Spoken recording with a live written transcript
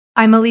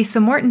I'm Elisa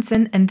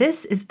Mortensen, and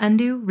this is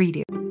Undo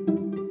Redo.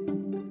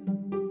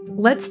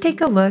 Let's take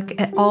a look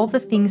at all the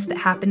things that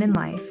happen in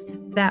life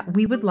that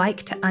we would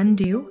like to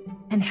undo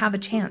and have a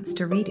chance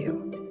to redo.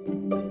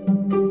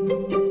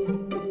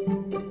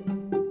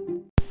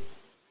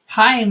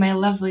 Hi, my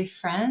lovely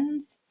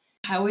friends.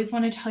 I always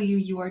want to tell you,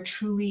 you are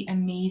truly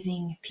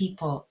amazing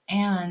people,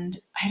 and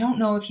I don't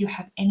know if you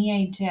have any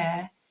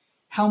idea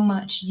how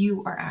much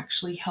you are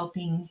actually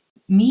helping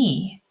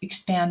me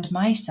expand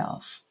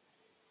myself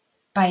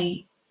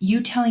by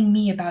you telling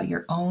me about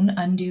your own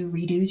undo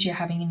redos you're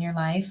having in your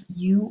life.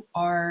 You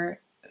are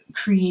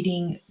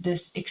creating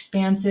this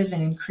expansive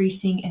and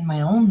increasing in my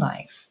own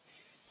life.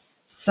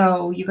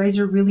 So you guys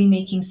are really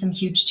making some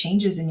huge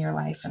changes in your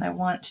life, and I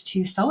want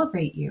to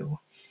celebrate you.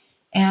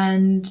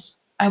 And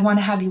I want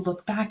to have you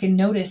look back and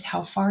notice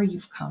how far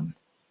you've come.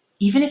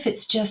 Even if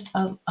it's just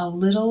a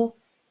little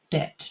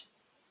bit,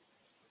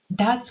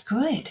 that's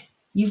good.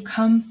 You've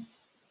come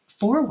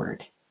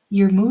forward.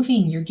 You're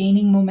moving, you're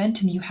gaining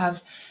momentum, you have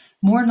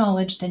more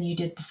knowledge than you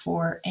did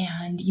before,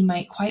 and you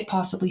might quite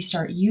possibly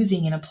start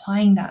using and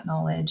applying that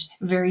knowledge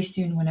very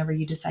soon whenever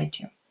you decide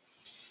to.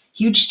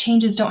 Huge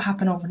changes don't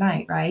happen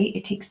overnight, right?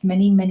 It takes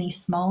many, many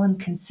small and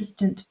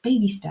consistent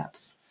baby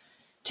steps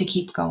to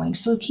keep going.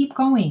 So keep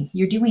going.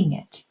 You're doing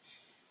it.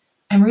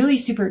 I'm really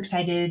super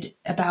excited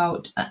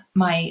about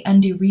my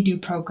Undo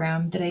Redo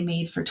program that I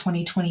made for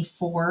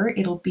 2024.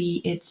 It'll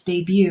be its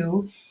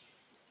debut.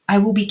 I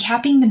will be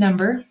capping the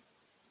number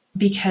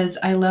because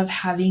I love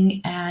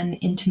having an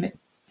intimate,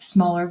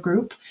 smaller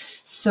group.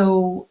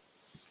 So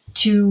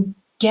to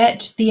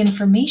get the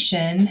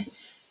information,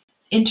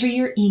 enter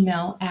your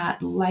email at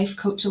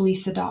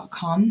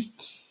lifecoachelisa.com.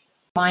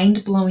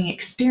 Mind-blowing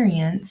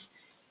experience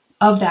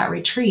of that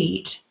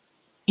retreat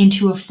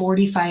into a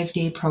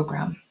 45-day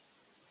program.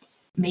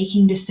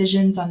 Making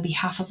decisions on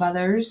behalf of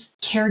others,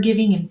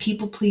 caregiving and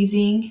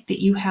people-pleasing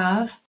that you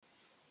have,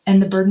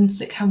 and the burdens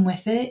that come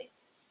with it,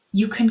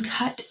 you can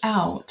cut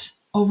out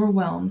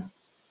overwhelm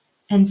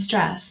and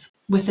stress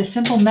with a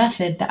simple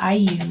method that I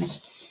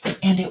use,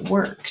 and it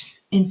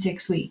works in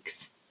 6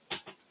 weeks.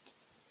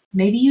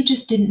 Maybe you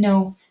just didn't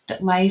know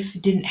that life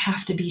didn't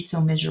have to be so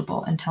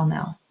miserable until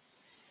now.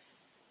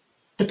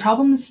 The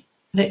problems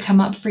that come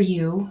up for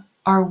you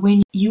are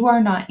when you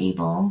are not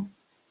able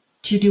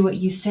to do what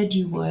you said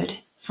you would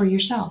for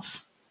yourself.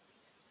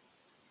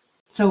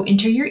 So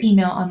enter your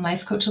email on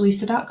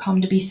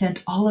lifecoachelisa.com to be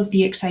sent all of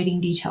the exciting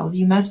details.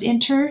 You must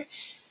enter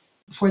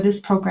for this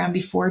program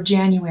before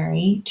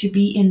January to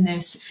be in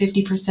this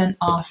 50%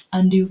 off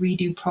Undo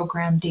Redo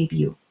program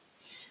debut.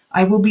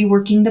 I will be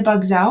working the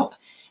bugs out,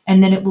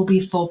 and then it will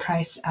be full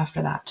price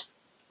after that.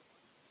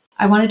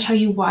 I want to tell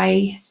you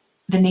why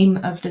the name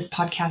of this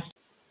podcast.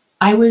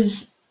 I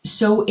was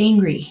so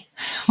angry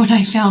when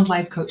I found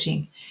life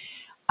coaching.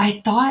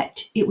 I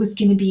thought it was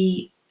going to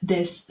be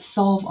this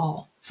solve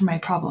all for my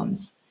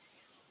problems.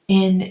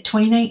 In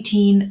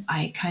 2019,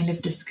 I kind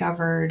of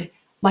discovered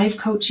life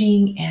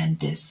coaching and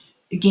this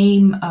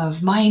game of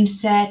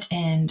mindset,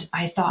 and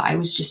I thought I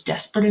was just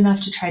desperate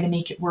enough to try to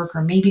make it work,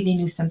 or maybe they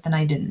knew something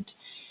I didn't.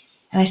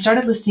 And I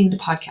started listening to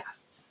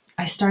podcasts.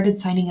 I started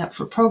signing up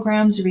for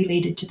programs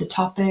related to the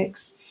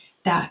topics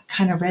that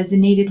kind of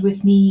resonated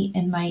with me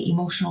and my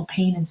emotional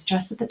pain and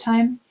stress at the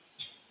time.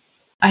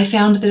 I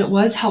found that it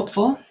was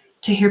helpful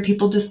to hear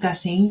people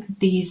discussing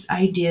these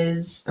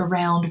ideas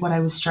around what I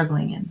was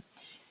struggling in.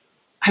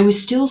 I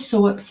was still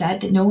so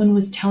upset that no one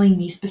was telling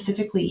me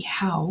specifically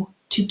how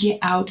to get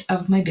out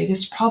of my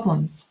biggest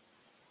problems.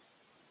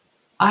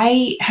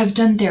 I have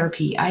done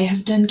therapy, I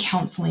have done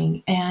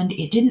counseling, and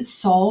it didn't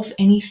solve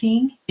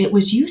anything. It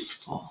was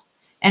useful,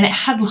 and it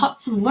had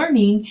lots of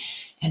learning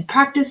and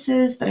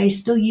practices that I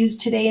still use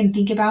today and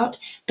think about,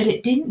 but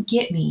it didn't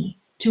get me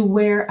to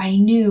where I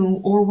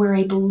knew or where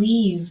I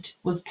believed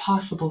was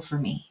possible for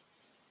me.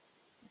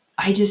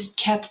 I just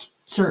kept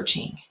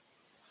searching.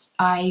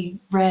 I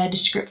read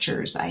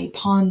scriptures, I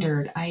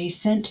pondered, I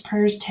sent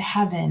prayers to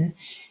heaven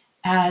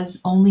as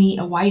only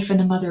a wife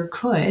and a mother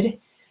could,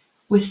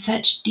 with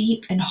such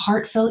deep and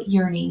heartfelt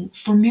yearning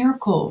for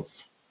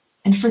miracles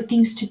and for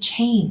things to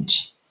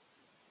change.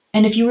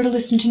 And if you were to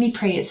listen to me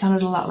pray, it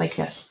sounded a lot like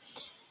this.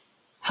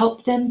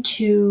 Help them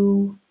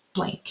to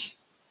blank.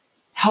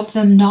 Help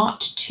them not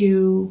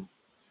to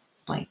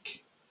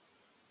blank.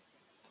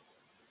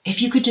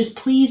 If you could just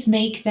please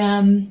make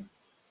them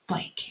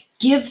blank.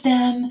 Give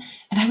them,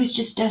 and I was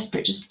just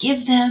desperate, just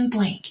give them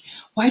blank.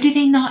 Why do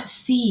they not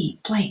see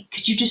blank?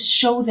 Could you just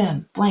show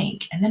them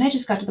blank? And then I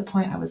just got to the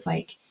point I was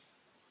like,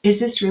 is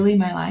this really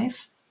my life?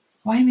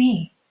 Why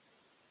me?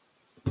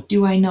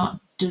 Do I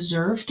not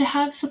deserve to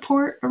have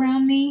support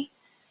around me?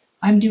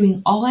 I'm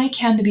doing all I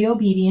can to be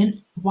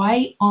obedient.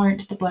 Why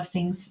aren't the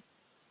blessings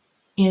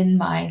in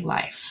my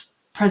life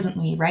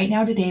presently, right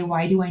now, today?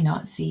 Why do I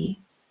not see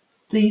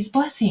these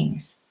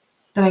blessings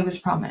that I was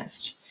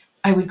promised?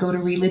 I would go to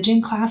religion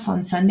class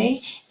on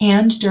Sunday,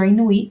 and during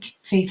the week,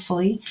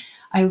 faithfully,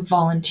 I would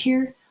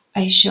volunteer.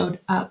 I showed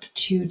up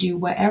to do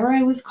whatever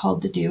I was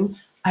called to do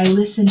I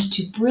listened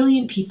to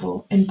brilliant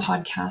people in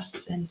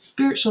podcasts and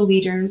spiritual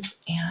leaders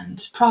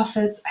and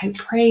prophets. I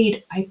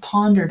prayed, I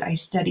pondered, I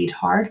studied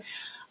hard.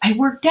 I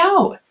worked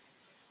out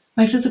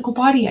my physical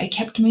body. I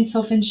kept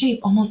myself in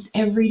shape almost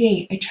every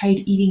day. I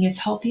tried eating as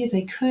healthy as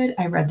I could.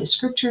 I read the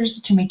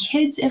scriptures to my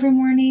kids every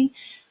morning.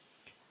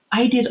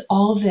 I did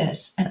all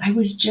this, and I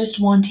was just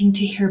wanting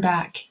to hear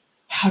back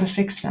how to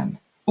fix them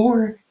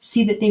or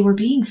see that they were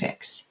being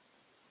fixed.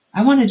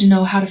 I wanted to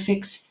know how to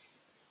fix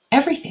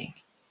everything,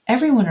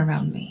 everyone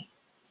around me.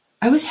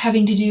 I was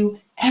having to do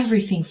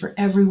everything for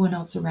everyone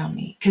else around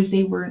me because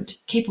they weren't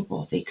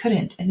capable, they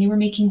couldn't, and they were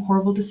making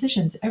horrible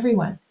decisions,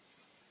 everyone.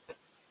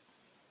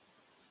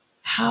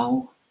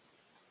 How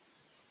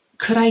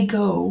could I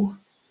go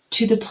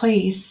to the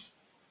place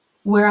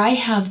where I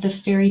have the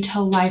fairy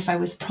tale life I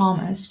was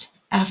promised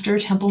after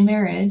a temple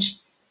marriage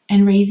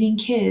and raising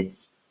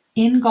kids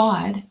in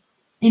God,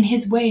 in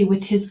His way,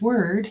 with His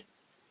word?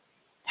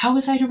 How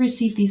was I to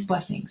receive these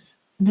blessings,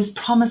 this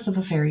promise of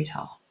a fairy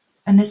tale,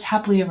 and this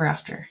happily ever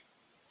after?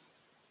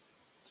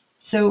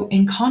 So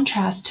in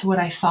contrast to what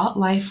I thought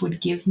life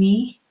would give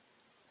me,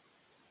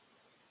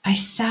 I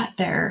sat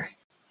there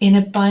in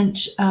a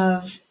bunch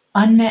of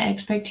unmet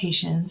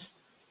expectations,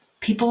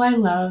 people I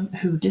love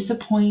who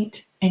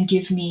disappoint and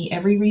give me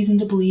every reason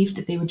to believe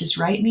that they would just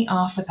write me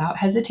off without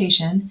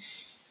hesitation.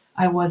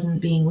 I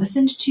wasn't being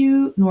listened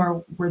to,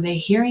 nor were they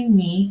hearing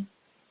me.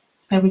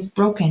 I was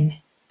broken,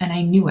 and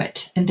I knew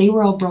it, and they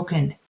were all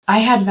broken. I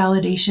had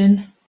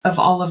validation of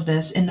all of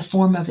this in the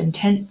form of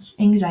intense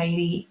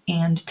anxiety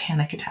and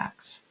panic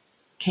attacks.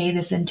 Okay,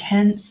 this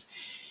intense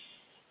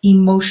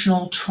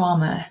emotional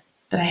trauma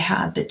that I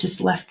had that just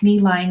left me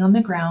lying on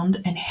the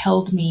ground and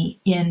held me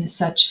in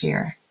such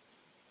fear.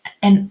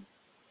 And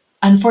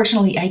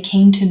unfortunately, I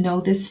came to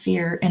know this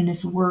fear and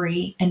this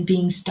worry and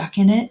being stuck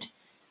in it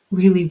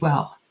really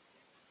well.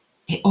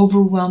 It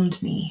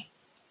overwhelmed me.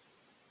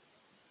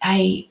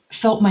 I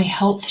felt my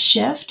health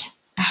shift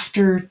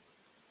after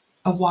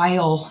a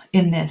while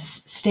in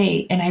this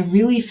state, and I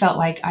really felt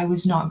like I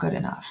was not good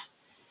enough.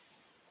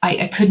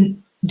 I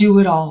couldn't do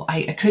it all.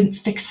 I couldn't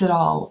fix it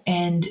all.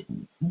 And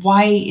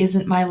why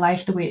isn't my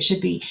life the way it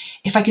should be?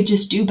 If I could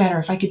just do better,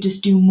 if I could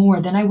just do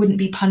more, then I wouldn't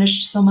be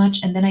punished so much.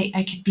 And then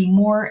I could be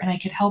more and I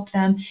could help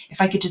them if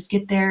I could just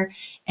get there.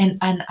 And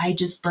I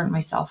just burnt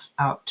myself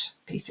out,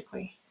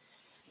 basically.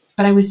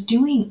 But I was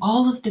doing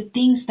all of the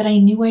things that I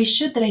knew I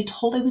should, that I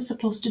told I was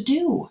supposed to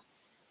do.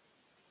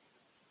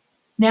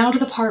 Now to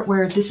the part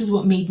where this is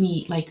what made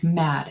me like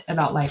mad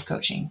about life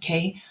coaching,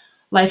 okay?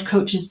 Life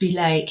coaches be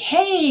like,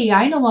 hey,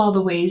 I know all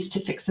the ways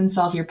to fix and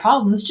solve your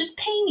problems. Just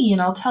pay me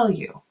and I'll tell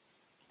you.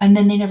 And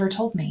then they never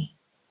told me.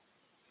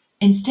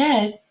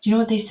 Instead, do you know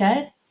what they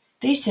said?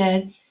 They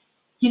said,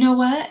 you know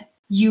what?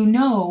 You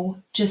know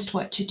just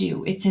what to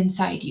do. It's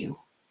inside you.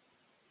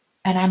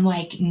 And I'm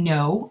like,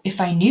 no,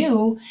 if I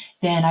knew,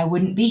 then I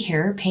wouldn't be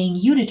here paying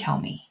you to tell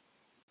me.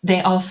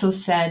 They also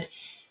said,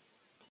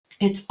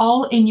 it's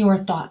all in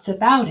your thoughts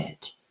about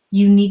it.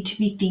 You need to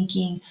be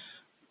thinking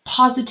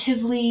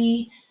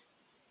positively.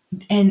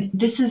 And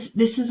this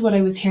is what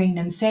I was hearing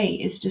them say,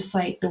 is just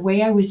like the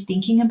way I was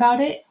thinking about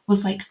it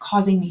was like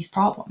causing these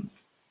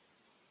problems.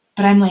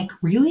 But I'm like,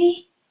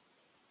 really?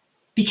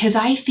 Because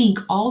I think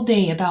all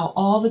day about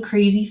all the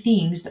crazy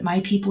things that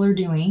my people are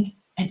doing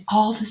and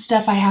all the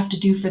stuff I have to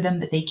do for them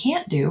that they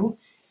can't do.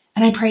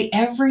 And I pray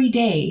every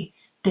day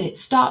that it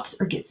stops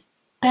or gets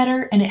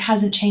better, and it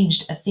hasn't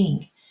changed a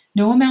thing.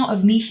 No amount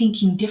of me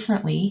thinking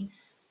differently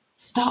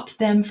stops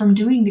them from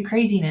doing the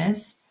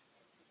craziness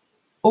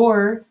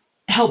or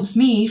helps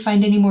me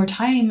find any more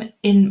time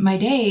in my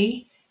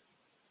day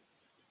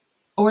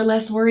or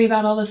less worry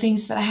about all the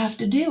things that I have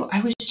to do.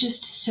 I was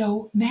just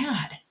so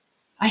mad.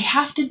 I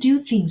have to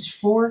do things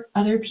for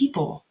other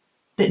people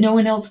that no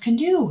one else can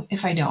do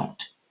if I don't.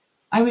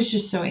 I was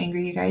just so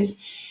angry, you guys.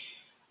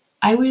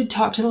 I would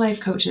talk to the life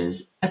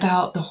coaches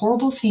about the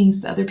horrible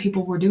things that other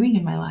people were doing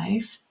in my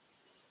life,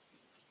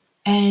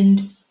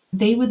 and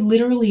they would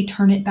literally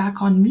turn it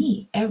back on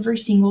me every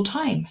single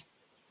time.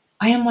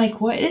 I am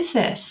like, what is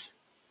this?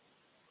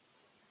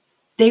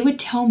 They would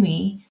tell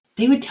me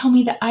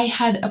that I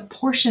had a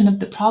portion of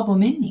the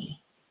problem in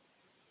me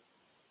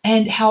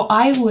and how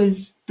I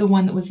was the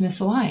one that was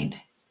misaligned.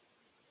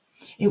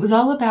 It was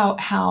all about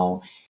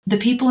how the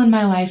people in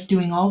my life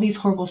doing all these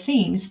horrible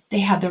things,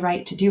 they had the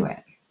right to do it.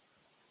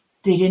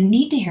 They didn't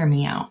need to hear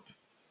me out.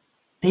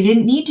 They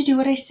didn't need to do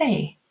what I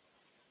say.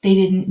 They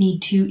didn't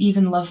need to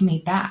even love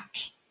me back.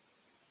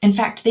 In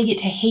fact, they get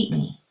to hate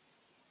me.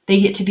 They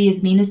get to be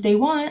as mean as they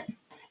want.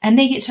 And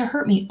they get to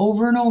hurt me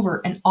over and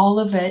over, and all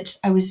of it,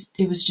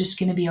 it was just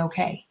going to be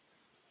okay.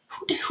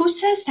 Who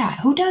says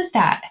that? Who does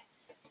that?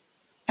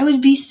 I was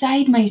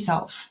beside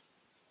myself.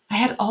 I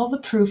had all the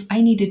proof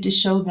I needed to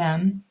show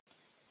them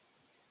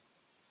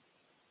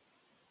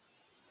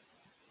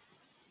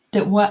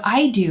that what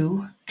I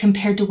do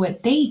compared to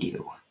what they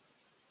do.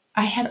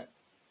 I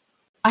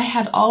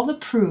had all the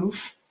proof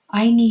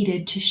I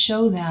needed to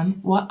show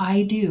them what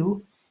I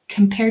do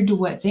compared to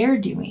what they're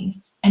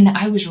doing, and that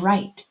I was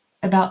right.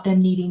 about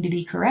them needing to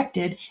be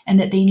corrected and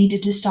that they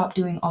needed to stop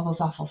doing all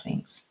those awful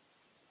things.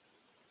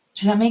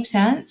 Does that make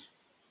sense?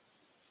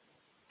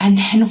 And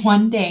then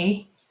one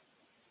day,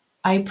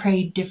 I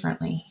prayed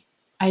differently.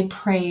 I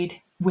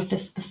prayed with a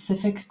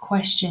specific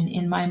question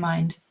in my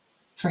mind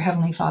for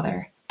Heavenly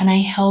Father. And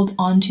I held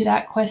on to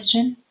that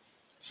question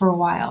for a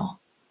while.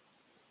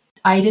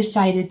 I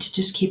decided to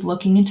just keep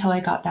looking until I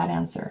got that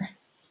answer.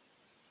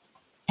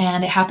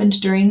 And it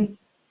happened during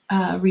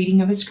a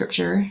reading of a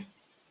scripture,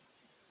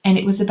 and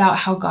it was about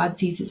how God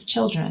sees his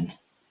children.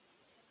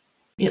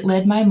 It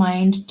led my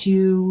mind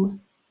to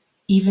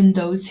even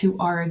those who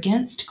are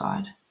against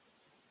God.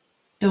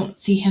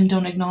 Don't see him,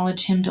 don't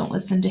acknowledge him, don't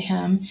listen to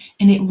him.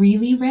 And it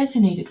really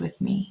resonated with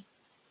me.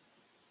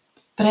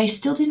 But I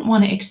still didn't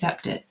want to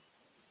accept it.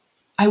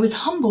 I was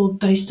humbled,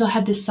 but I still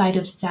had this side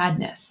of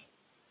sadness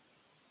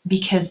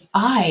because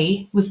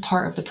I was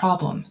part of the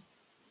problem.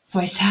 So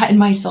I sat in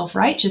my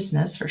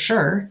self-righteousness for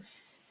sure.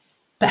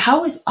 But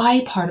how was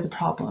I part of the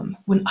problem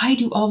when I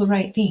do all the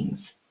right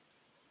things?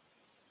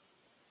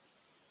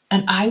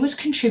 And I was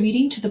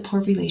contributing to the poor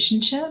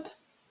relationship?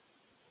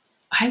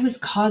 I was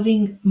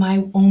causing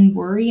my own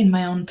worry and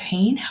my own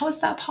pain? How is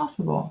that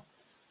possible?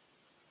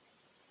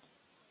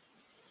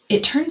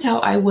 It turns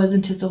out I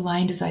wasn't as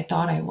aligned as I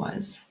thought I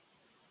was.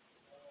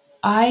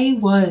 I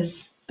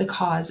was the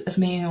cause of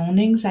my own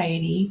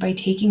anxiety by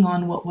taking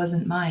on what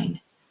wasn't mine.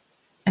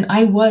 And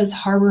I was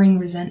harboring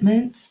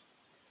resentments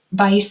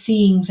by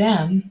seeing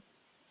them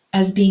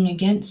as being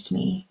against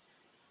me.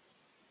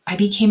 I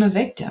became a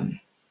victim,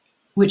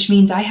 which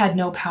means I had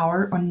no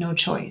power or no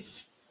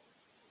choice.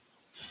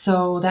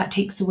 So that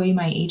takes away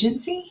my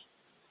agency,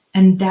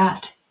 and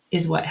that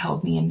is what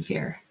held me in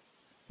fear.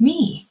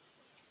 Me.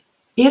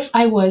 If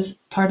I was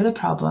part of the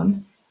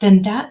problem,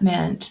 then that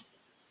meant,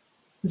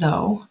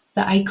 though,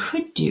 that I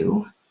could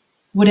do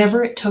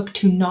whatever it took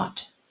to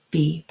not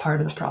be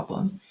part of the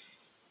problem.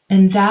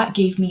 And that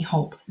gave me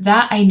hope.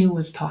 That I knew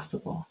was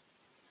possible.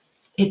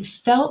 It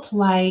felt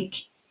like,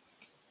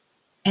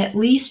 at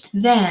least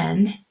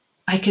then,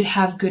 I could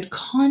have good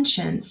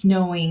conscience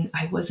knowing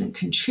I wasn't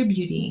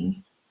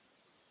contributing.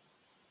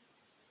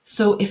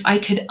 So if I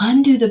could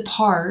undo the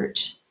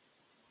part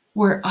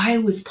where I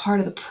was part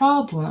of the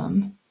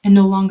problem and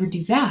no longer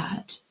do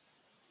that,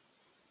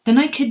 then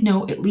I could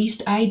know at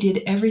least I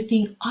did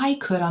everything I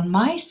could on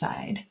my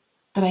side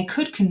that I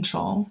could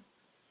control.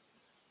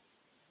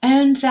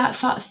 And that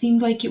thought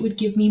seemed like it would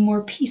give me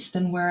more peace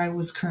than where I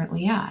was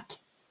currently at.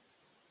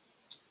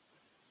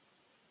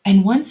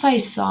 And once I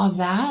saw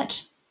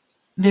that,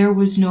 there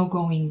was no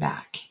going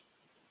back.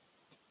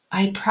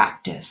 I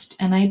practiced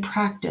and I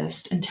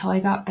practiced until I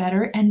got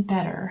better and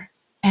better.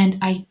 And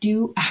I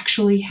do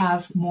actually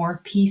have more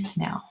peace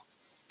now.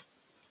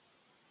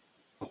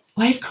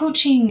 Life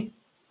coaching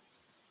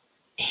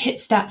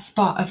hits that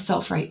spot of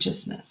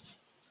self-righteousness.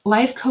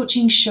 Life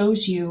coaching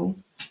shows you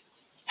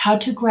how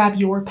to grab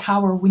your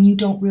power when you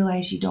don't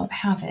realize you don't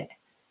have it.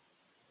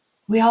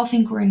 We all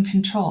think we're in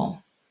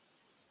control.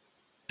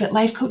 But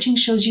life coaching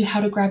shows you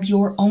how to grab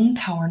your own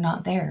power,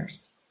 not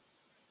theirs.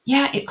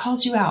 Yeah, it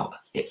calls you out.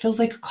 It feels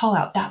like a call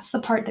out. That's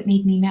the part that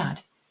made me mad.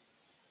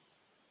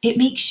 It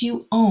makes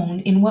you own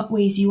in what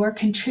ways you are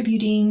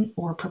contributing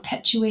or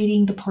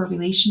perpetuating the poor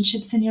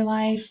relationships in your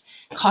life,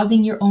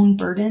 causing your own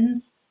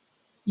burdens,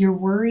 your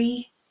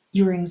worry,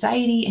 your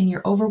anxiety, and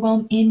your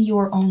overwhelm in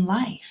your own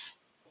life.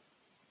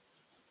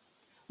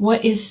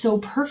 What is so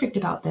perfect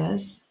about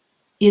this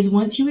is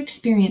once you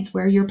experience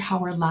where your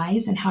power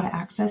lies and how to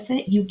access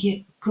it, you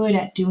get good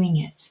at doing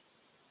it.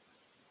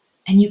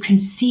 And you can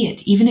see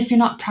it. Even if you're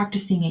not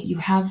practicing it, you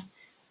have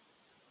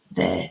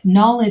the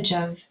knowledge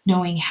of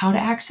knowing how to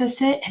access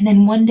it. And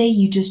then one day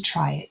you just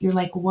try it. You're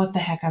like, what the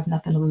heck? I have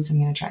nothing to lose. I'm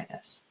going to try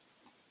this.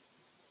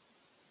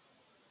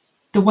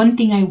 The one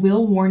thing I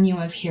will warn you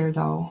of here,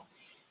 though,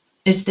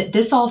 is that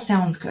this all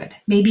sounds good.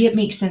 Maybe it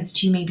makes sense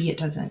to you. Maybe it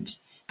doesn't.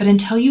 But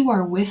until you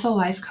are with a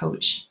life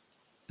coach,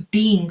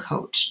 being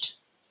coached,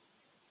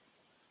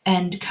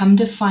 and come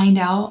to find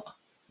out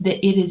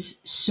that it is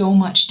so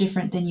much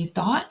different than you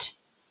thought,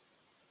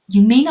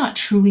 you may not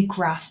truly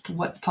grasp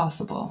what's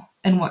possible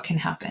and what can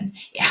happen.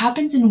 It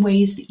happens in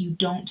ways that you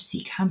don't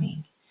see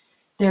coming.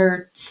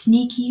 They're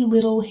sneaky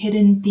little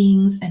hidden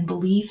things and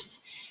beliefs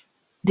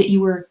that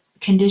you were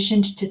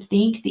conditioned to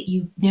think that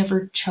you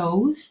never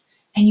chose,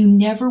 and you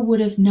never would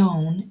have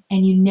known,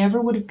 and you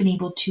never would have been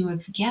able to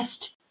have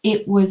guessed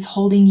it was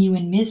holding you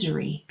in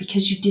misery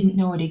because you didn't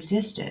know it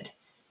existed.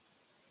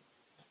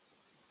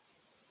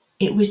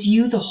 It was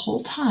you the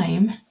whole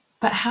time,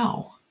 but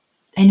how?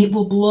 And it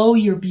will blow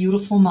your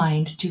beautiful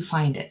mind to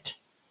find it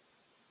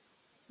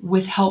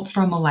with help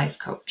from a life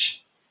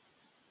coach.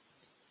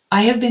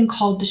 I have been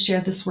called to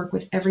share this work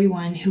with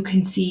everyone who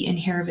can see and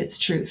hear of its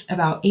truth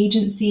about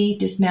agency,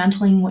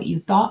 dismantling what you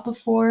thought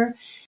before,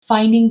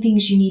 finding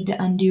things you need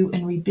to undo,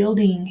 and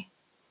rebuilding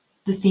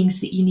the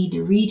things that you need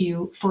to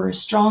redo for a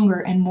stronger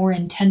and more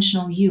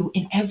intentional you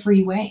in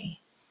every way.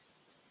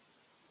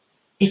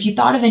 If you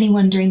thought of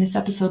anyone during this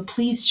episode,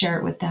 please share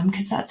it with them,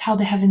 because that's how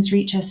the heavens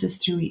reach us, is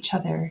through each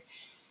other.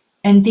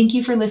 And thank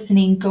you for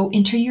listening. Go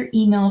enter your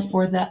email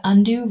for the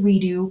Undo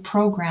Redo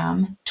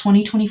program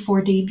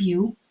 2024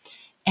 debut,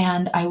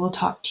 and I will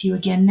talk to you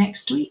again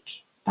next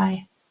week.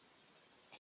 Bye.